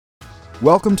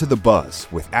Welcome to The Buzz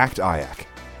with ACT IAC,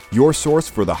 your source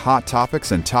for the hot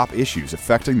topics and top issues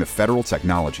affecting the federal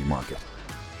technology market.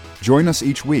 Join us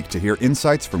each week to hear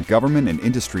insights from government and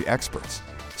industry experts,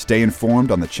 stay informed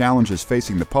on the challenges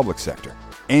facing the public sector,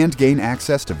 and gain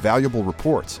access to valuable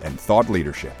reports and thought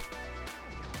leadership.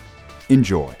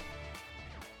 Enjoy.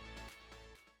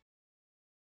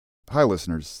 Hi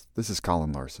listeners, this is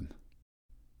Colin Larson.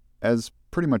 As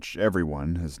pretty much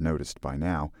everyone has noticed by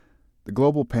now, the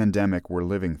global pandemic we're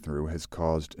living through has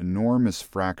caused enormous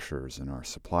fractures in our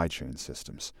supply chain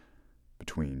systems.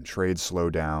 Between trade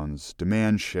slowdowns,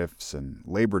 demand shifts, and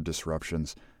labor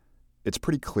disruptions, it's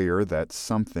pretty clear that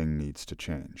something needs to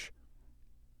change.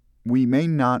 We may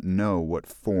not know what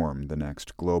form the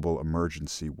next global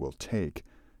emergency will take,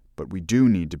 but we do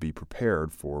need to be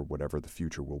prepared for whatever the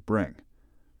future will bring.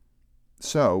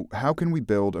 So, how can we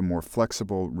build a more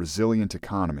flexible, resilient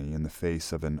economy in the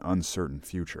face of an uncertain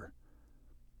future?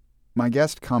 My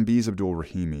guest, Combiz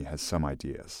Abdolrahimi, has some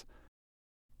ideas.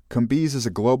 Combiz is a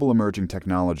global emerging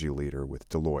technology leader with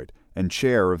Deloitte and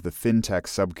chair of the FinTech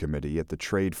subcommittee at the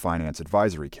Trade Finance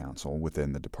Advisory Council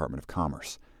within the Department of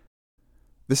Commerce.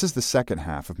 This is the second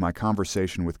half of my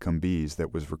conversation with Combiz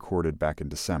that was recorded back in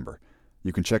December.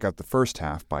 You can check out the first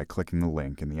half by clicking the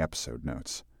link in the episode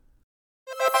notes.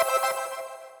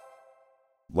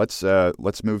 Let's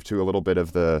move to a little bit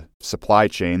of the supply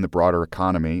chain, the broader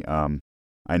economy.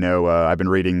 I know I've been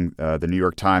reading the New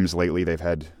York Times lately. They've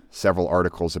had several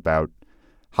articles about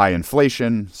high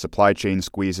inflation, supply chain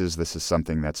squeezes. This is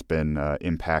something that's been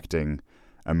impacting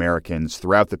Americans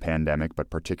throughout the pandemic,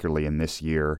 but particularly in this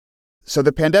year. So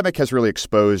the pandemic has really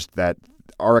exposed that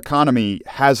our economy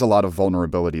has a lot of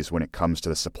vulnerabilities when it comes to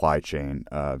the supply chain.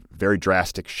 Very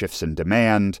drastic shifts in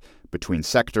demand between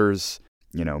sectors,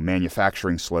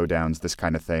 manufacturing slowdowns, this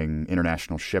kind of thing,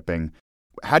 international shipping.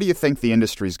 How do you think the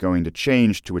industry is going to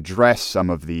change to address some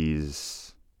of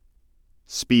these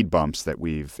speed bumps that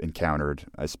we've encountered,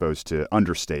 I suppose, to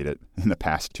understate it, in the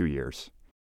past 2 years?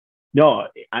 No,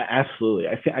 absolutely.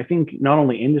 I think not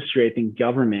only industry, I think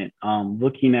government,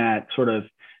 looking at sort of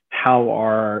how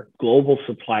our global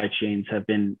supply chains have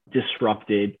been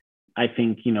disrupted, I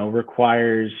think,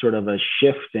 requires sort of a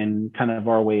shift in kind of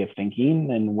our way of thinking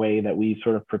and way that we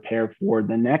sort of prepare for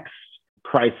the next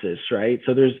crisis, right?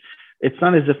 So it's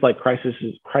not as if like crises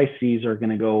are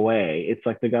going to go away. It's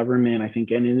like the government, I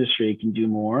think, and industry can do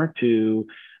more to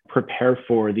prepare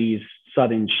for these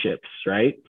sudden shifts,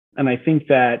 right? And I think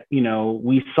that,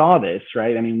 we saw this,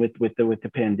 right? I mean, with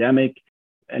the pandemic,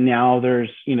 and now there's,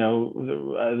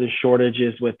 the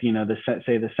shortages with, the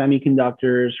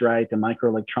semiconductors, right? The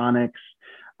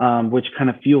microelectronics, which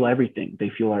kind of fuel everything. They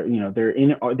fuel our, they're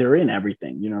in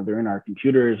everything. They're in our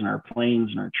computers and our planes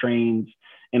and our trains,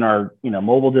 in our,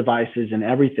 mobile devices and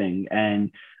everything.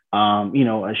 And,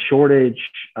 a shortage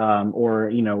or,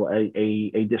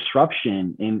 a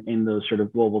disruption in those sort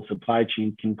of global supply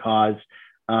chains can cause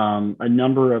a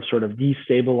number of sort of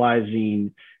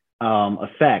destabilizing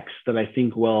effects that I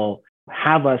think will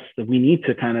have us, that we need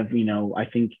to kind of,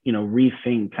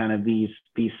 rethink kind of these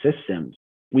systems.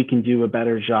 We can do a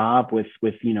better job with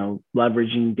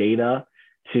leveraging data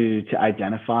to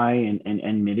identify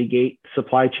and mitigate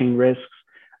supply chain risks.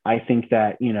 I think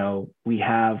that, we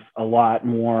have a lot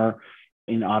more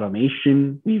in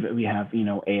automation. We have,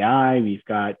 AI, we've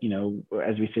got,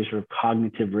 as we say, sort of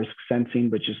cognitive risk sensing,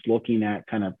 but just looking at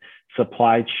kind of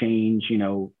supply chain,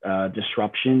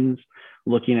 disruptions,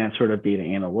 looking at sort of data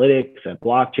analytics, at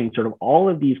blockchain, sort of all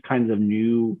of these kinds of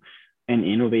new and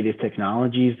innovative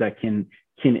technologies that can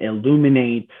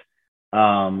illuminate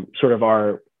sort of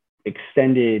our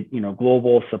extended,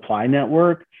 global supply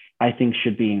network, I think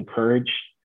should be encouraged.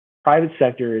 Private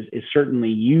sector is certainly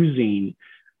using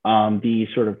these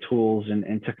sort of tools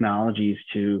and technologies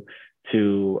to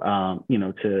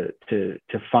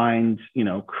find,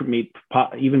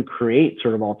 even create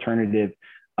sort of alternative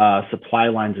supply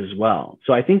lines as well.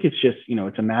 So I think it's just,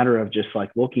 it's a matter of just like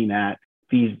looking at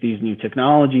these new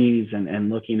technologies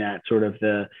and looking at sort of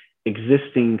the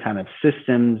existing kind of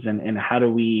systems and how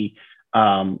do we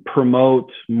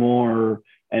promote more.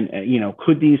 And,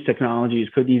 could these technologies,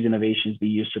 could these innovations be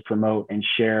used to promote and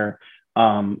share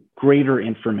greater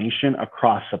information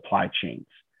across supply chains?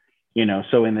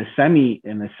 So in the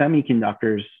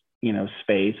semiconductors,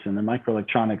 space and the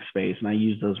microelectronics space, and I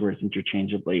use those words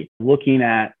interchangeably, looking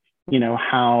at,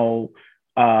 how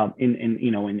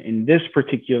in this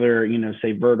particular,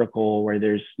 say vertical where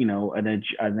there's, an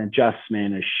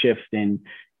adjustment, a shift in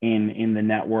the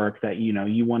network that,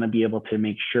 you want to be able to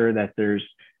make sure that there's,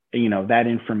 that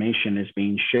information is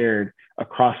being shared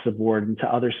across the board into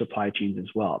other supply chains as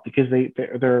well, because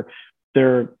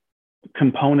they're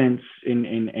components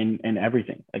in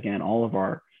everything. Again, all of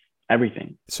our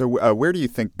everything. So where do you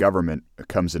think government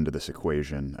comes into this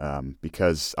equation?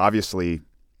 Because obviously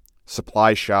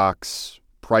supply shocks,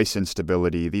 price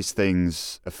instability, these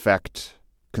things affect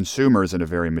consumers in a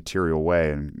very material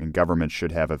way, and government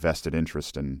should have a vested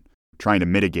interest in trying to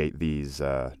mitigate these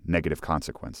negative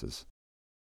consequences.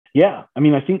 Yeah, I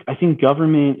mean, I think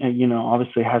government,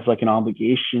 obviously has like an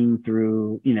obligation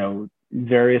through,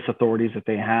 various authorities that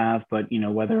they have, but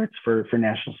whether it's for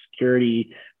national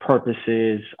security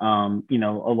purposes, a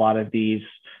lot of these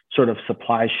sort of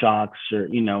supply shocks or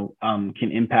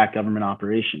can impact government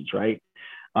operations, right?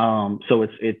 So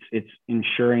it's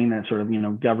ensuring that sort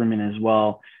of government as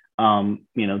well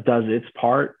does its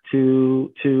part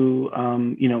to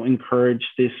encourage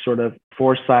this sort of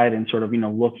foresight and sort of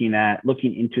looking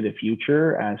into the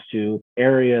future as to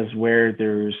areas where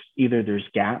there's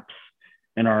gaps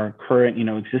in our current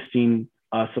existing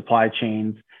supply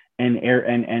chains,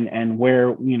 and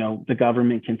where the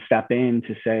government can step in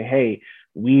to say, hey,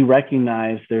 we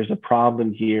recognize there's a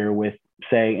problem here with,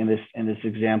 say, in this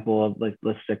example of, like,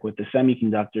 let's stick with the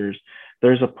semiconductors.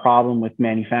 There's a problem with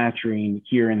manufacturing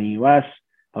here in the U.S.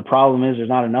 The problem is there's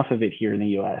not enough of it here in the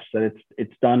U.S. That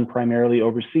it's done primarily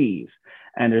overseas,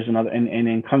 and there's another, and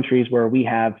in countries where we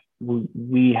have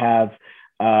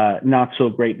not so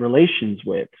great relations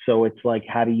with. So it's like,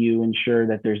 how do you ensure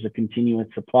that there's a continuous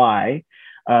supply?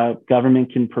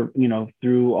 Government can,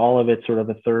 through all of its sort of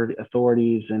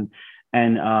authorities and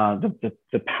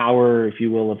the power, if you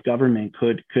will, of government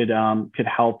could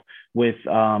help with,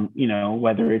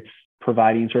 whether it's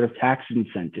providing sort of tax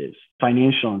incentives,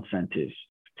 financial incentives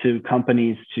to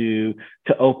companies to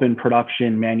open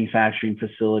production manufacturing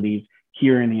facilities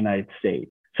here in the United States,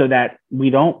 so that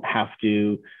we don't have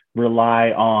to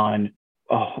rely on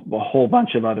a whole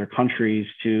bunch of other countries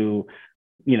to,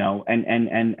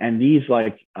 and these,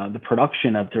 like, the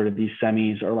production of sort of these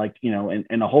semis are, like,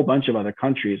 in a whole bunch of other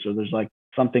countries. So there's, like,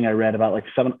 something I read about, like,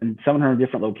 700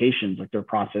 different locations, like, they're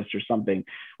processed or something,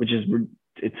 which is,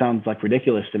 it sounds like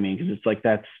ridiculous to me, because it's like,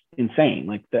 that's insane.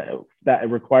 Like, that it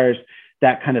requires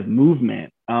that kind of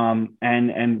movement.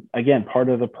 And again, part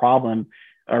of the problem,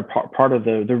 or part of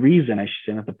the reason, I should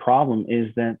say, that the problem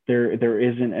is that there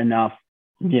isn't enough,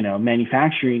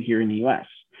 manufacturing here in the U.S.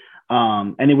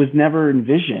 And it was never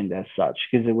envisioned as such,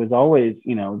 because it was always,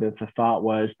 the thought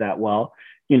was that, well,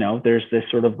 there's this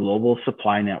sort of global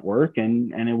supply network,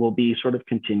 and it will be sort of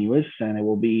continuous, and it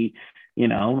will be,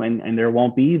 and there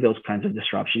won't be those kinds of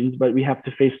disruptions. But we have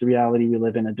to face the reality. We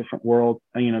live in a different world,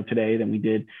 today than we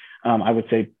did, I would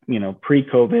say,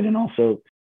 pre-COVID. And also,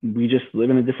 we just live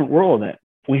in a different world that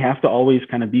we have to always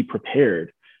kind of be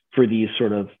prepared for these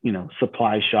sort of,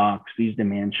 supply shocks, these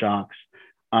demand shocks.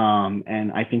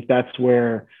 And I think that's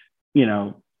where,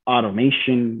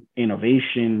 automation,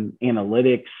 innovation,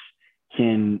 analytics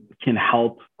can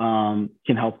help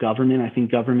government. I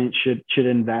think government should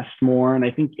invest more, and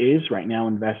I think is right now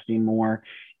investing more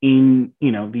in,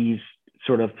 these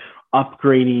sort of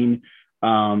upgrading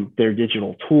their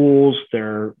digital tools,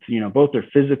 their, both their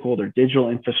physical, their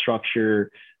digital infrastructure,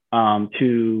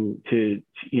 to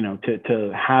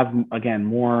have, again,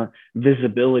 more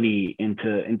visibility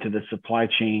into the supply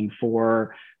chain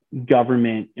for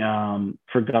government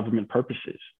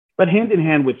purposes. But hand in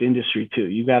hand with industry too,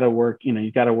 you got to work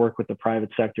with the private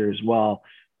sector as well,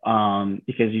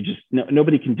 because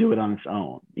nobody can do it on its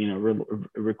own. It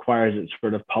requires its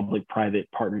sort of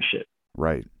public-private partnership.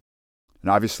 Right.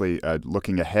 And obviously,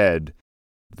 looking ahead,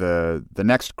 the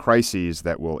next crises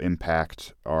that will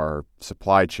impact our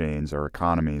supply chains, our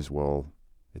economies, will,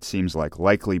 it seems like,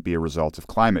 likely be a result of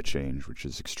climate change, which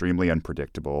is extremely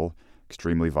unpredictable,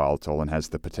 extremely volatile, and has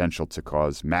the potential to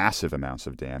cause massive amounts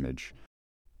of damage.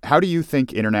 How do you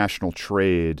think international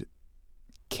trade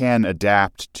can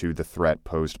adapt to the threat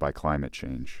posed by climate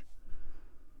change?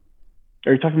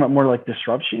 Are you talking about more like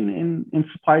disruption in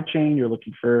supply chain? You're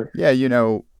looking for... Yeah,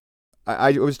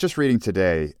 I was just reading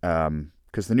today,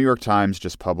 because the New York Times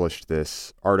just published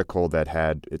this article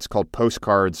it's called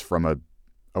Postcards from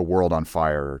a World on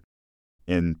Fire.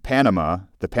 In Panama,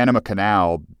 the Panama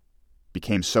Canal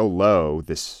became so low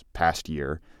this past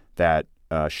year that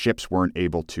ships weren't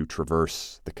able to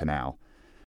traverse the canal.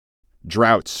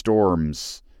 Drought,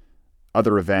 storms,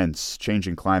 other events,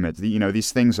 changing climate,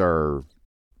 these things are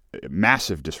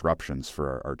massive disruptions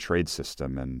for our trade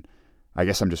system. And I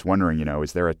guess I'm just wondering,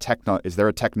 is there a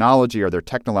technology, are there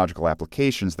technological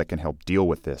applications that can help deal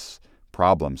with this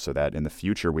problem so that in the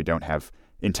future we don't have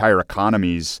entire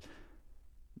economies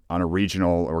on a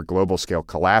regional or global scale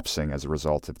collapsing as a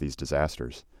result of these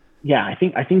disasters? Yeah, I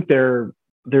think there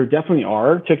there definitely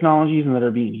are technologies that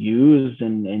are being used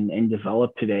and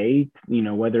developed today,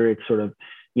 whether it's sort of,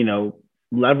 you know,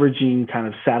 leveraging kind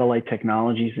of satellite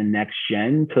technologies and next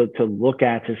gen to look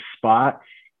at, to spot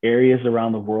areas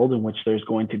around the world in which there's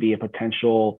going to be a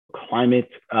potential climate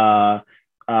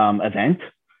event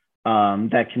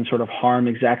that can sort of harm,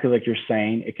 exactly like you're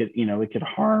saying. It could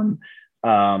harm,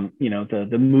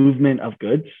 the movement of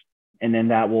goods. And then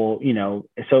that will,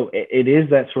 so it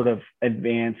is that sort of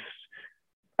advances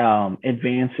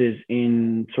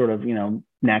in sort of,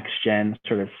 next gen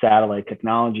sort of satellite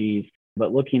technologies,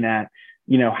 but looking at,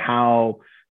 how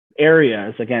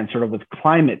areas, again, sort of with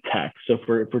climate tech. So if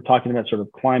we're talking about sort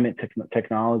of climate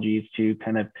technologies to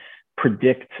kind of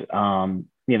predict,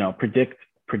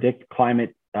 predict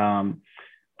climate, hotspots,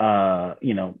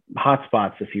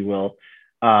 if you will.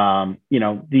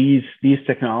 These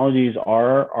technologies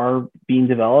are being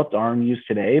developed, are in use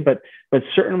today, but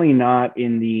certainly not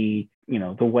in the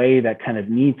way that kind of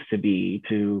needs to be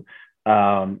to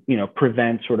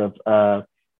prevent sort of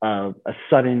a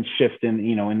sudden shift in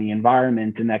in the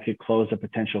environment, and that could close a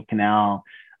potential canal,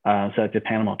 so like the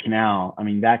Panama Canal. I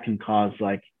mean, that can cause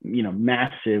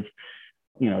massive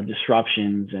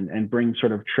disruptions and bring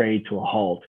sort of trade to a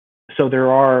halt. So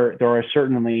there are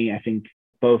certainly, I think,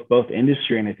 both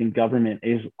industry and I think government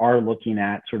are looking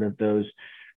at sort of those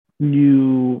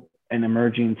new and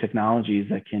emerging technologies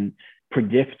that can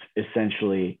predict,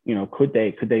 essentially, could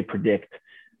they predict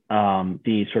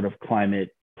the sort of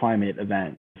climate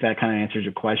event? If that kind of answers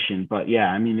your question. But yeah,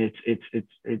 I mean, it's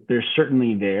there's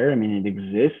certainly there. I mean, it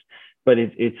exists, but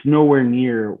it's nowhere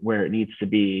near where it needs to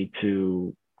be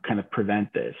to kind of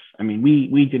prevent this. I mean,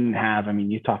 we didn't have, I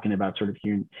mean, you're talking about sort of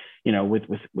here, with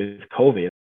COVID,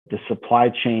 the supply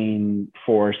chain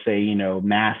for, say,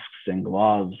 masks and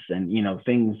gloves and,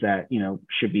 things that,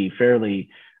 should be fairly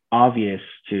obvious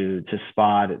to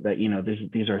spot that,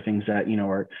 these are things that,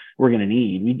 we're going to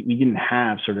need. We didn't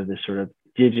have sort of this sort of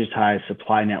digitized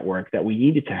supply network that we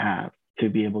needed to have to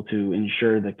be able to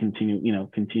ensure the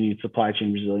continued supply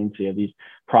chain resiliency of these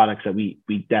products that we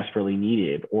desperately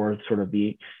needed, or sort of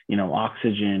the,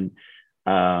 oxygen,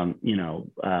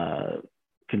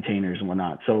 containers and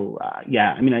whatnot. So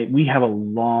yeah, I mean, we have a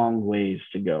long ways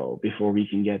to go before we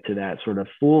can get to that sort of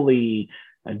fully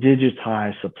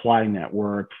digitized supply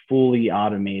network, fully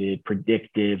automated,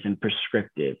 predictive, and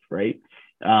prescriptive, right?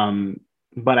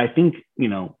 But I think,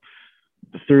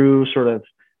 through sort of,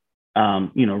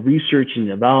 research and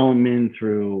development,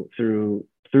 through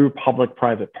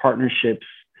public-private partnerships,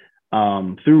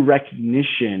 through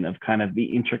recognition of kind of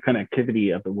the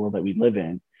interconnectivity of the world that we live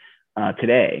in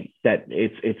today, that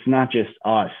it's not just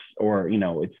us or,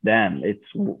 it's them, it's,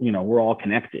 we're all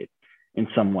connected in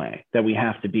some way, that we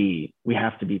have to be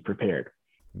prepared.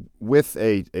 With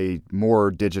a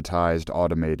more digitized,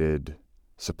 automated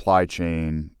supply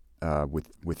chain,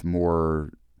 with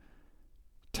more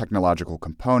technological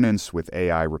components, with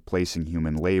AI replacing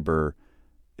human labor,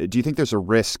 do you think there's a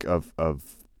risk of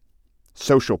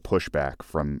social pushback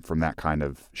from that kind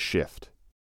of shift?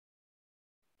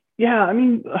 Yeah, I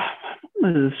mean,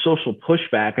 the social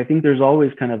pushback, I think there's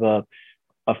always kind of a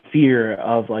fear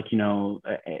of like,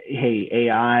 hey,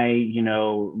 AI,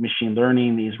 machine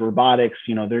learning, these robotics,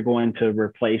 they're going to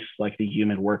replace like the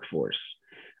human workforce.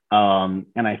 And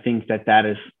I think that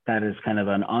is kind of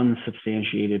an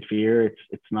unsubstantiated fear.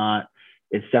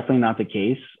 It's definitely not the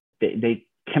case. They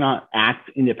cannot act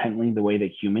independently the way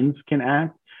that humans can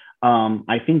act.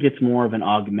 I think it's more of an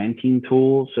augmenting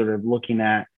tool, sort of looking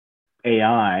at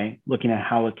AI, looking at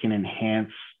how it can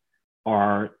enhance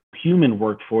our human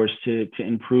workforce to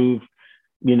improve,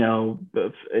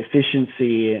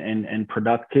 efficiency and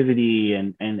productivity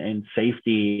and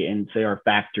safety in, say, our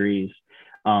factories,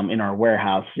 in our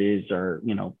warehouses, or,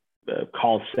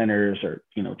 call centers, or,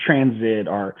 transit.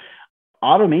 Or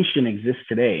automation exists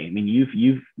today. I mean, you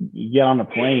get on a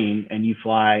plane and you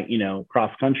fly,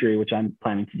 cross country, which I'm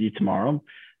planning to do tomorrow,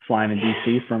 flying to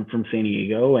DC from San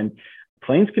Diego, and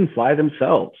planes can fly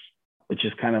themselves, which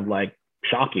is kind of like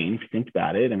shocking if you think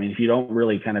about it. I mean, if you don't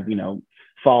really kind of,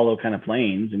 follow kind of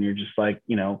planes, and you're just like,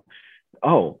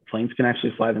 oh, planes can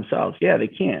actually fly themselves. Yeah, they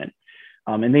can.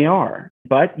 And they are,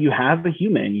 but you have the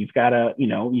human. You've got a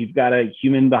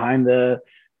human behind the,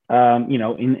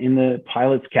 in the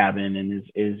pilot's cabin, and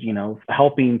is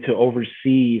helping to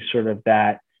oversee sort of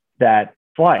that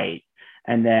flight.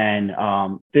 And then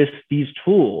these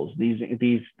tools, these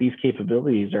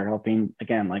capabilities are helping,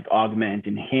 again, like augment,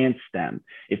 enhance them.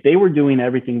 If they were doing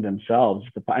everything themselves,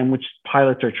 and which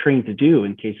pilots are trained to do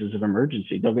in cases of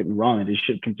emergency, don't get me wrong, they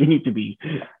should continue to be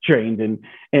trained and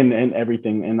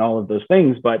everything and all of those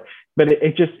things. But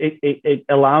it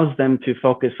allows them to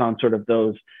focus on sort of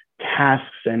those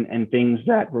tasks and things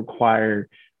that require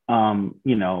higher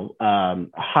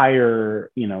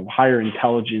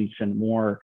intelligence and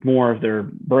more of their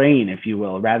brain, if you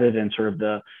will, rather than sort of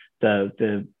the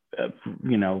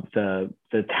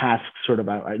tasks sort of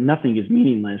nothing is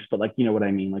meaningless, but like, you know what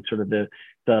I mean, like sort of the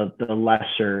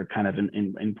lesser kind of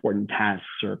important tasks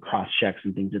or cross checks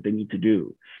and things that they need to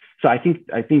do. So I think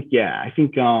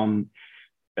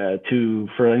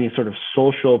for any sort of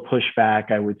social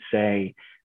pushback, I would say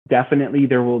definitely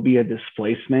there will be a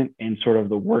displacement in sort of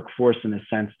the workforce, in the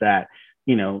sense that,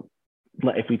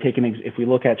 if we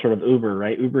look at sort of Uber,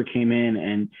 right? Uber came in,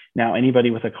 and now anybody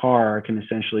with a car can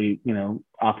essentially,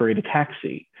 operate a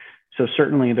taxi. So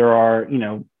certainly there are,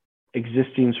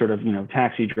 existing sort of,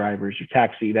 taxi drivers or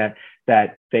taxi that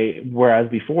whereas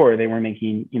before they were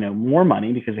making, more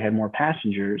money because they had more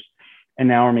passengers, and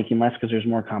now are making less because there's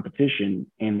more competition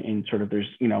in sort of, there's,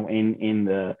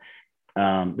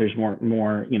 there's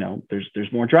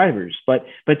more drivers, but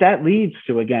that leads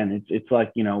to, again, it's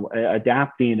like,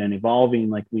 adapting and evolving.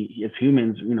 Like we, as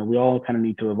humans, we all kind of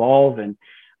need to evolve, and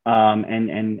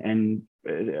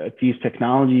these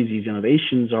technologies, these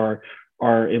innovations are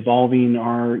evolving,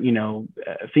 are,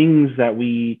 things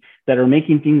that are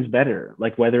making things better,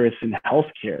 like whether it's in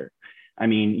healthcare. I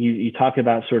mean, you talk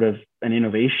about sort of an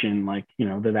innovation like,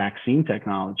 the vaccine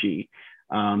technology,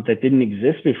 that didn't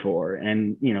exist before.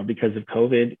 And, because of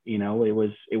COVID,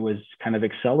 it was kind of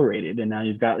accelerated. And now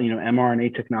you've got,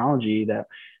 mRNA technology that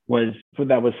was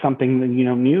something that,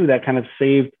 new, that kind of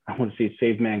saved, I want to say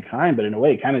saved mankind, but in a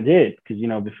way it kind of did. Because,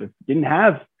 if we didn't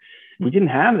have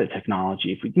the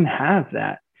technology, if we didn't have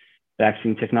that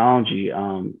vaccine technology,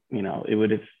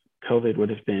 COVID would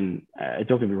have been,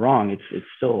 don't get me wrong, it's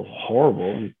still horrible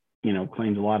and,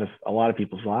 claimed a lot of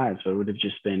people's lives, but it would have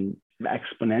just been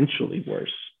exponentially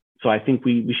worse. So I think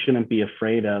we shouldn't be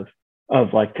afraid of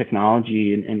like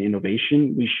technology and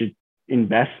innovation. We should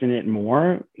invest in it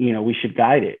more. We should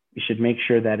guide it. We should make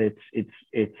sure that it's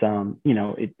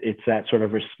that sort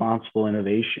of responsible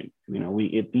innovation.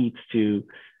 It leads to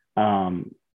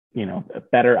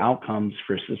better outcomes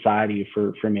for society,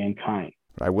 for mankind.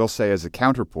 I will say, as a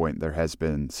counterpoint, there has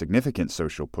been significant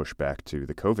social pushback to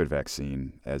the COVID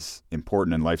vaccine, as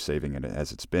important and life-saving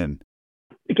as it's been.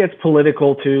 It gets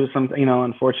political too,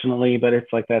 unfortunately, but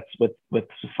it's like that's with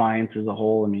science as a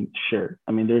whole. I mean, sure.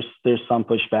 I mean, there's some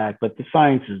pushback, but the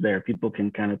science is there. People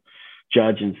can kind of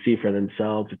judge and see for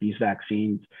themselves if these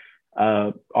vaccines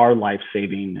are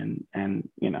life-saving, and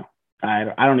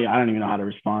I don't even know how to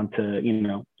respond to,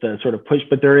 the sort of push,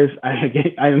 but there is,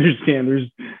 I understand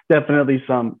there's definitely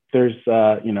some, there is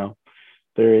some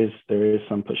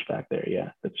pushback there.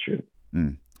 Yeah, that's true.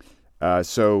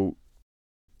 So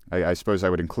I suppose I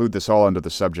would include this all under the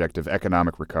subject of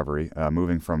economic recovery,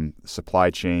 moving from supply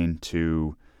chain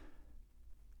to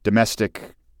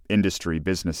domestic industry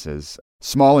businesses.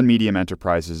 Small and medium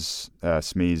enterprises,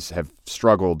 SMEs, have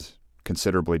struggled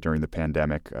considerably during the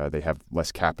pandemic. They have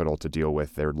less capital to deal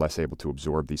with. They're less able to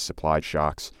absorb these supply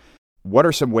shocks. What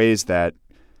are some ways that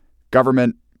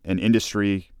government and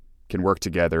industry can work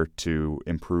together to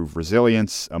improve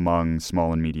resilience among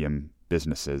small and medium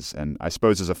businesses? And I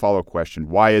suppose as a follow-up question,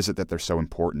 why is it that they're so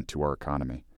important to our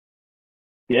economy?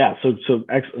 Yeah, so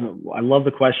I love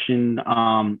the question.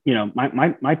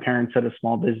 My parents had a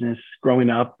small business growing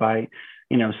up. I,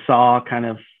 saw kind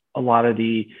of a lot of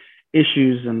the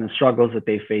issues and the struggles that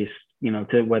they faced,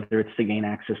 to whether it's to gain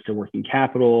access to working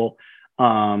capital,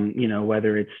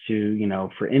 whether it's to,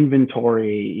 for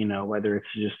inventory, whether it's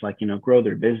to just like, grow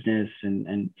their business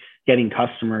and getting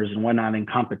customers and whatnot in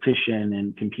competition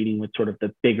and competing with sort of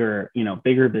the bigger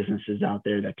businesses out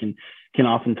there that can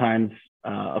oftentimes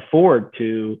afford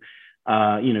to,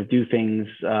 do things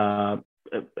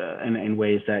in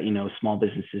ways that, small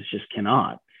businesses just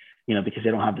cannot, because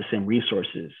they don't have the same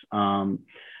resources.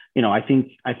 I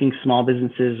think small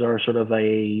businesses are sort of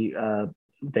they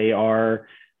are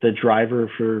the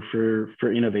driver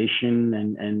for innovation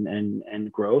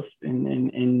and growth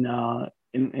in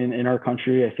our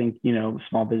country. I think,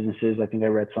 small businesses, I think I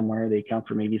read somewhere, they account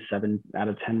for maybe 7 out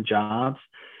of 10 jobs.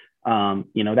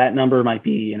 That number might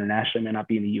be internationally, may not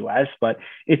be in the US, but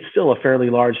it's still a fairly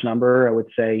large number. I would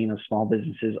say, small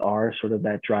businesses are sort of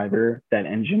that driver, that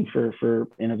engine for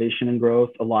innovation and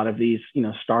growth. A lot of these,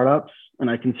 startups, and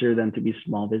I consider them to be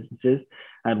small businesses.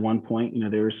 At one point,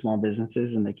 they were small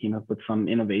businesses and they came up with some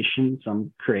innovation,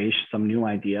 some creation, some new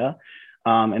idea,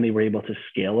 and they were able to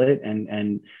scale it.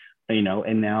 And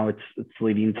now it's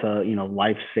leading to,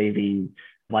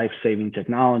 life-saving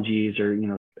technologies,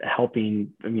 or,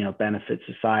 helping, benefit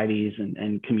societies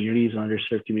and communities, and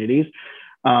underserved communities.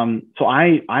 So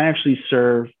I actually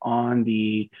serve on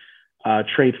the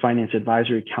Trade Finance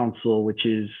Advisory Council, which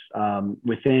is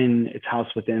it's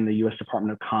housed within the U.S.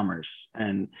 Department of Commerce.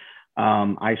 And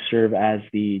I serve as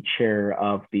the chair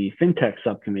of the FinTech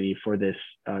subcommittee for this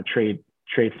Trade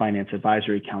Finance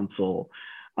Advisory Council.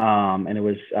 And it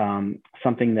was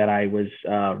something that I was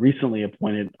recently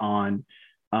appointed on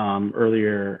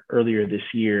earlier this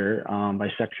year by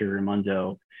Secretary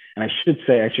Raimondo. And I should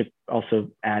also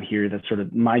add here that sort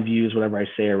of my views, whatever I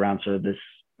say around sort of this,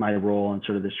 my role in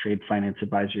sort of this Trade Finance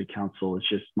Advisory Council, is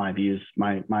just my views,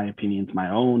 my opinions, my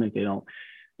own. If they don't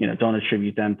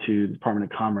attribute them to the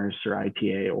Department of Commerce or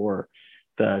ITA or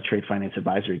the Trade Finance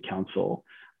Advisory Council.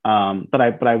 But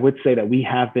I would say that we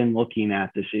have been looking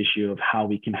at this issue of how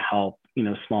we can help,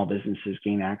 small businesses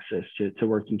gain access to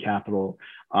working capital,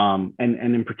 and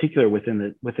in particular within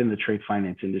the trade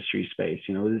finance industry space.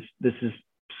 This is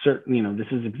certain, this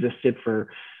has existed for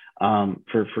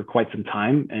quite some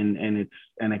time, and it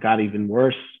got even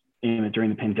worse during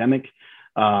the pandemic.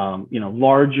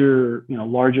 Larger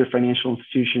financial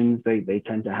institutions, they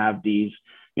tend to have these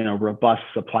robust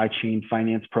supply chain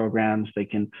finance programs. They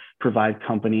can provide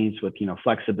companies with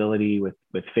flexibility, with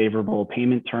favorable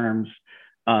payment terms.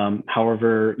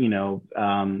 However,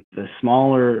 the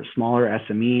smaller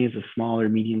SMEs, the smaller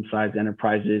medium-sized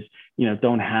enterprises,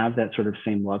 don't have that sort of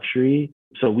same luxury.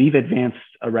 So we've advanced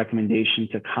a recommendation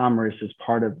to Commerce as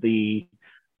part of the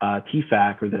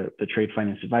TFAC, or the Trade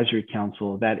Finance Advisory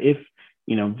Council, that if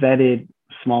vetted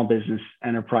small business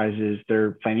enterprises,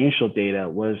 their financial data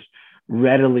was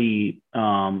readily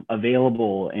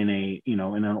available in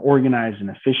an organized and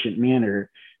efficient manner,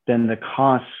 then the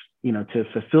costs to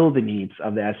fulfill the needs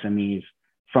of the SMEs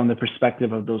from the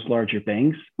perspective of those larger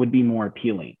banks would be more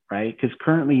appealing, right? Because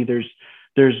currently there's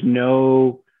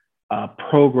no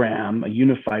program, a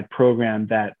unified program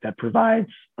that provides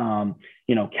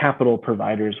capital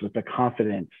providers with the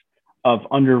confidence of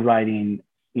underwriting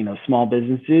small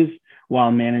businesses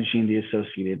while managing the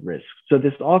associated risks. So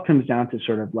this all comes down to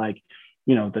sort of like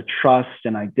the trust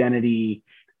and identity,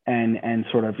 and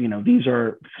sort of these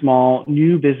are small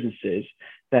new businesses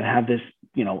that have this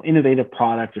innovative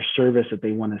product or service that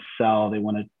they want to sell, they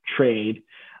want to trade,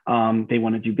 they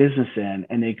want to do business in,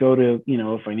 and they go to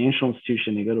a financial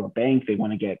institution, they go to a bank,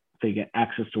 they get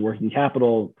access to working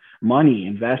capital, money,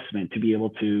 investment to be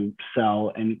able to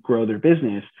sell and grow their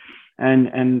business,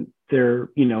 and they're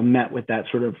met with that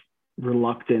sort of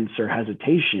reluctance or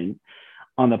hesitation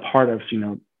on the part of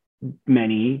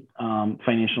many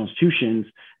financial institutions,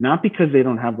 not because they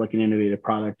don't have like an innovative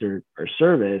product or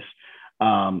service,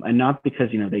 and not because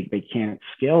they can't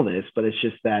scale this, but it's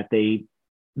just that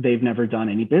they've never done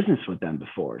any business with them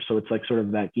before. So it's like sort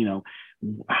of that,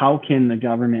 how can the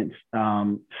government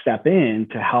step in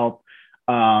to help,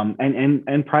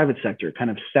 and private sector kind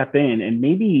of step in, and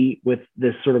maybe with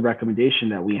this sort of recommendation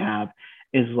that we have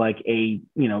is like a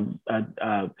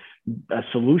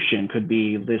solution could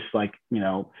be this like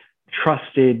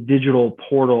trusted digital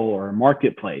portal or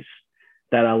marketplace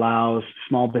that allows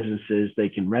small businesses, they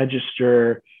can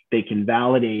register, they can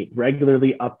validate,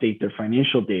 regularly update their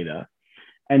financial data,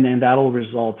 and then that'll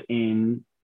result in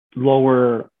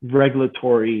lower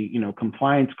regulatory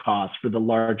compliance costs for the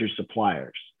larger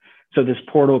suppliers. So this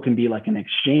portal can be like an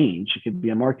exchange. It could be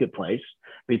a marketplace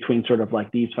between sort of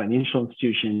like these financial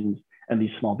institutions and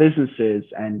these small businesses,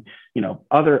 and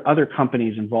other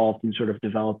companies involved in sort of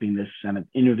developing this kind of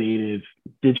innovative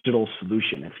digital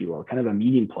solution, if you will, kind of a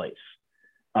meeting place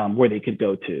where they could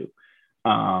go to.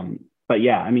 But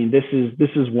yeah, I mean, this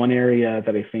is one area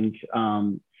that I think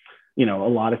a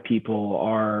lot of people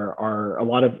are a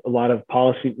lot of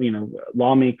policy,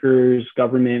 lawmakers,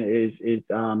 government is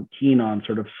keen on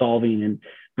sort of solving and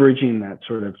bridging that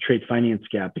sort of trade finance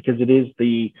gap, because it is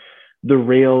the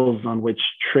rails on which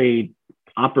trade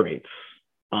operates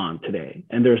on today.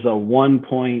 And there's a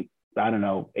 1.8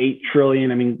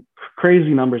 trillion, I mean,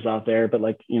 crazy numbers out there, but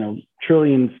like,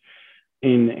 trillions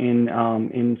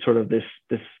in sort of this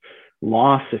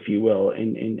loss, if you will,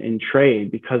 in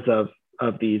trade because of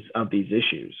these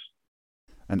issues.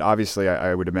 And obviously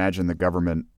I would imagine the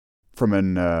government, from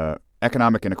an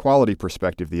economic inequality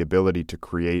perspective, the ability to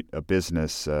create a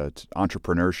business,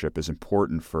 entrepreneurship is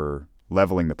important for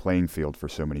leveling the playing field for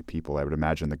so many people. I would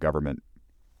imagine the government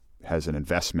has an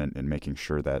investment in making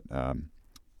sure that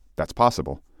that's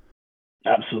possible.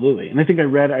 Absolutely. And I think I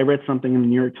read something in the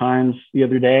New York Times the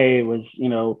other day. It was,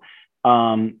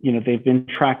 they've been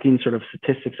tracking sort of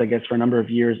statistics, I guess, for a number of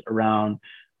years around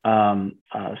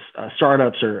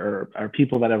startups or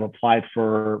people that have applied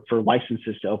for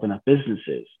licenses to open up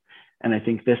businesses. And I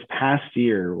think this past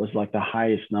year was like the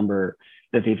highest number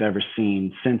that they've ever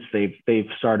seen since they've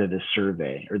started this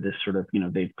survey, or this sort of,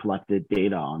 they've collected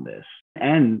data on this.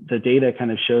 And the data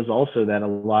kind of shows also that a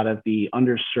lot of the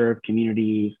underserved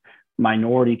communities,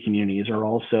 minority communities, are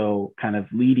also kind of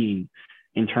leading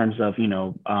in terms of,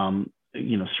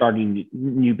 starting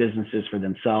new businesses for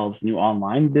themselves, new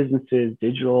online businesses,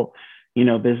 digital,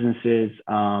 businesses.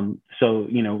 So,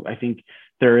 I think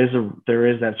there is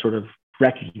that sort of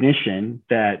recognition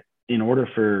that in order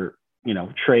for,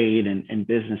 trade and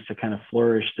business to kind of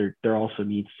flourish, there also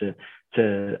needs to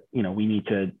we need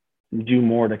to do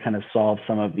more to kind of solve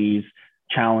some of these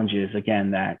challenges, again,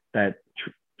 that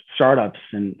startups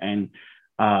and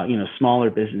smaller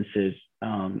businesses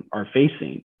are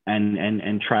facing,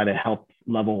 and try to help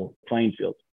level playing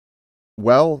field.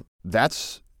 Well,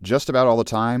 that's just about all the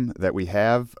time that we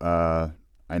have. I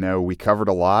know we covered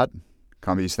a lot.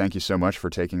 Combiz, thank you so much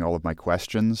for taking all of my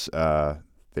questions.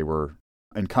 They were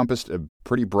encompassed a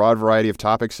pretty broad variety of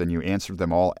topics, and you answered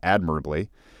them all admirably.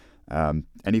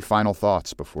 Any final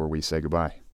thoughts before we say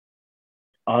goodbye?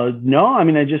 No, I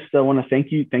mean, I just want to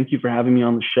thank you for having me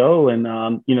on the show, and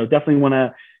definitely want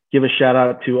to give a shout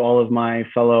out to all of my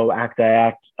fellow Act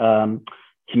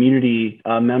community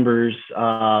members,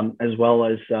 as well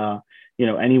as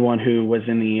anyone who was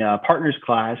in the partners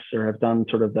class or have done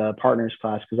sort of the partners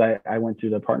class, because I went through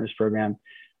the partners program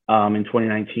in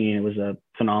 2019. It was a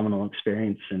phenomenal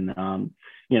experience, and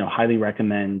highly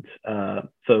recommend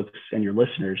folks and your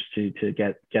listeners to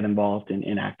get involved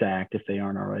in Act if they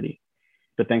aren't already.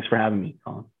 But thanks for having me,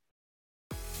 Colin.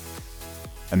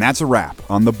 And that's a wrap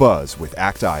on The Buzz with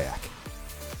Act IAC.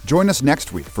 Join us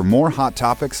next week for more hot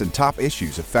topics and top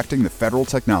issues affecting the federal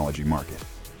technology market.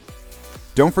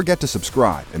 Don't forget to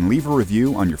subscribe and leave a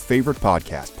review on your favorite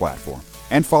podcast platform,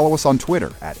 and follow us on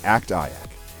Twitter at Act IAC.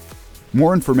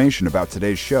 More information about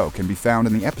today's show can be found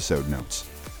in the episode notes.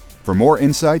 For more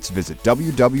insights, visit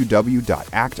www.actiac.org.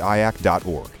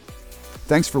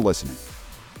 Thanks for listening.